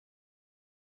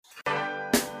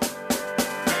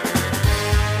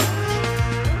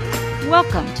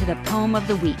Welcome to the Poem of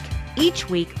the Week. Each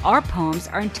week, our poems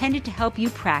are intended to help you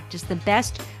practice the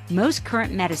best, most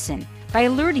current medicine by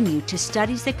alerting you to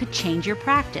studies that could change your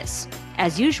practice.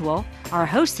 As usual, our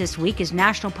host this week is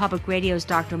National Public Radio's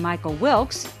Dr. Michael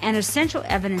Wilkes and Essential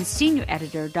Evidence Senior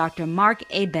Editor Dr. Mark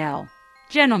A. Bell.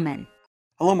 Gentlemen.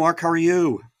 Hello, Mark. How are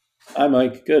you? Hi,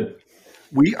 Mike. Good.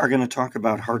 We are going to talk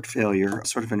about heart failure,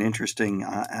 sort of an interesting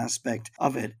aspect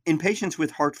of it. In patients with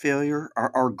heart failure,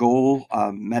 our goal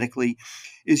medically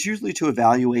is usually to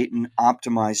evaluate and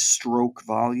optimize stroke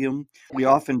volume. We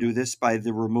often do this by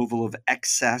the removal of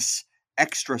excess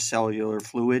extracellular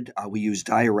fluid. We use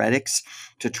diuretics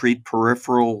to treat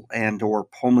peripheral and or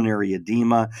pulmonary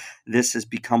edema. This has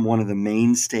become one of the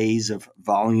mainstays of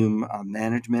volume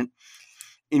management.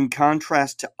 In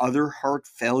contrast to other heart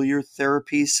failure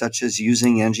therapies, such as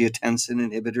using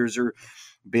angiotensin inhibitors or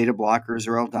beta blockers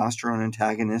or aldosterone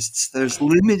antagonists, there's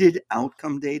limited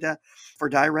outcome data for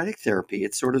diuretic therapy.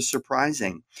 It's sort of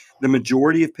surprising. The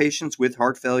majority of patients with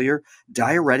heart failure,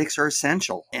 diuretics are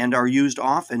essential and are used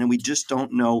often, and we just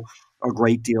don't know a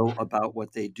great deal about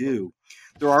what they do.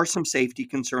 There are some safety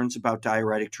concerns about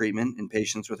diuretic treatment in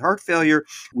patients with heart failure.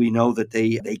 We know that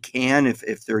they can,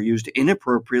 if they're used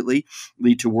inappropriately,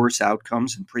 lead to worse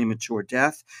outcomes and premature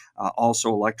death,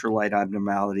 also electrolyte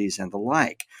abnormalities and the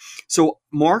like. So,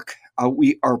 Mark,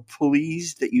 we are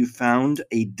pleased that you found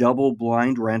a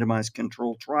double-blind randomized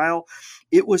control trial.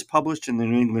 It was published in the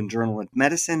New England Journal of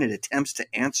Medicine. It attempts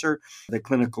to answer the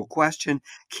clinical question,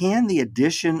 can the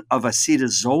addition of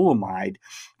acetazolamide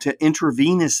to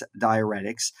intravenous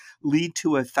diuretics lead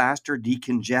to a faster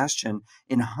decongestion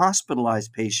in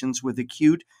hospitalized patients with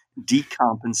acute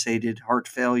decompensated heart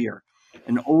failure?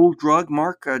 An old drug,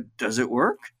 Mark, does it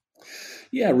work?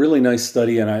 Yeah, really nice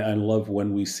study, and I love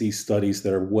when we see studies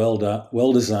that are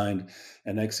well designed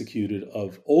and executed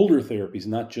of older therapies,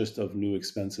 not just of new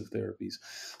expensive therapies.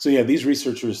 So yeah, these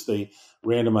researchers, they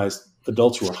randomized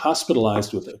adults who were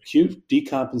hospitalized with acute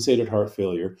decompensated heart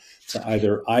failure to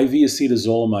either IV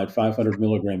acetazolamide 500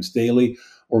 milligrams daily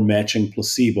or matching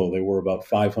placebo. There were about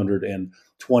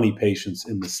 520 patients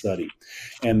in the study,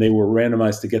 and they were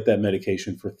randomized to get that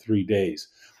medication for 3 days.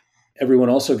 Everyone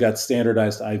also got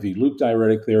standardized IV loop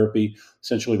diuretic therapy.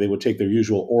 Essentially, they would take their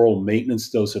usual oral maintenance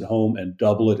dose at home and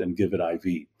double it and give it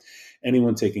IV.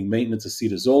 Anyone taking maintenance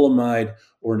acetazolamide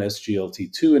or an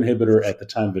SGLT2 inhibitor at the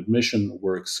time of admission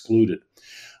were excluded.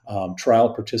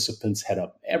 Trial participants had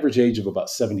an average age of about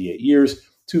 78 years.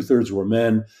 2/3 were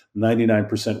men,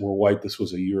 99% were white. This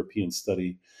was a European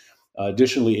study.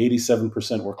 Additionally,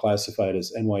 87% were classified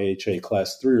as NYHA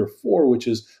class 3 or 4, which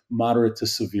is moderate to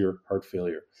severe heart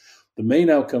failure. The main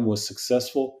outcome was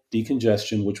successful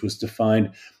decongestion, which was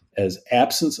defined as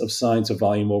absence of signs of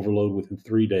volume overload within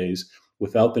 3 days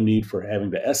without the need for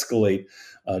having to escalate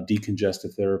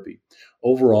decongestive therapy.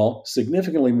 Overall,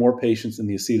 significantly more patients in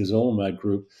the acetazolamide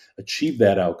group achieved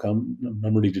that outcome. The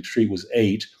number needed to treat was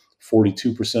 8,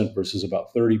 42% versus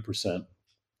about 30%.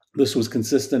 This was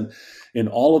consistent in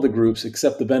all of the groups,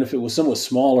 except the benefit was somewhat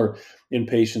smaller in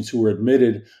patients who were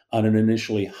admitted on an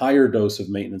initially higher dose of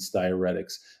maintenance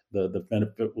diuretics. The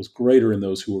benefit was greater in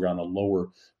those who were on a lower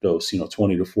dose,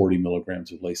 20 to 40 milligrams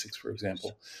of Lasix, for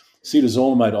example.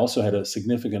 Acetazolamide also had a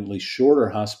significantly shorter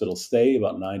hospital stay,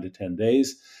 about 9 to 10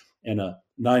 days, and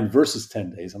 9 versus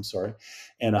 10 days,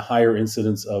 and a higher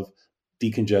incidence of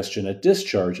decongestion at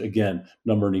discharge. Again,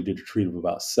 number needed to treat of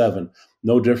about 7.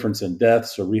 No difference in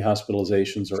deaths or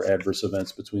rehospitalizations or adverse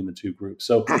events between the two groups.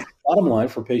 So bottom line,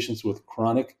 for patients with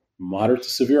chronic, moderate to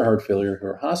severe heart failure who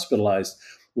are hospitalized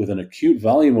with an acute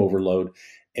volume overload,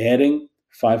 adding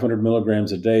 500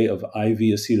 milligrams a day of IV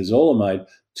acetazolamide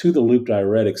to the loop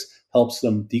diuretics helps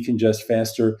them decongest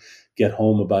faster, get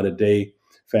home about a day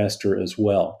faster as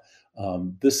well.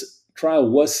 This trial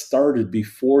was started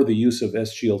before the use of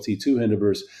SGLT2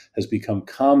 inhibitors has become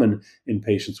common in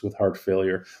patients with heart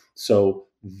failure. So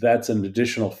that's an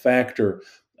additional factor.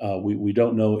 We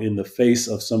don't know, in the face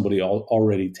of somebody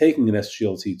already taking an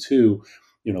SGLT2,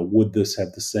 would this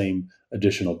have the same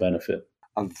additional benefit?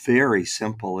 A very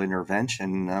simple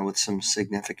intervention with some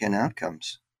significant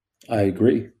outcomes. I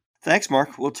agree. Thanks,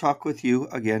 Mark. We'll talk with you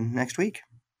again next week.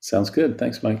 Sounds good.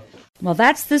 Thanks, Mike. Well,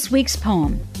 that's this week's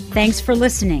poem. Thanks for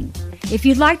listening. If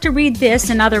you'd like to read this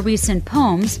and other recent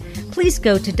poems, please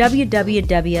go to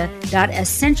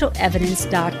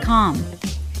www.essentialevidence.com.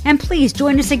 And please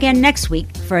join us again next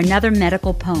week for another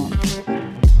medical poem.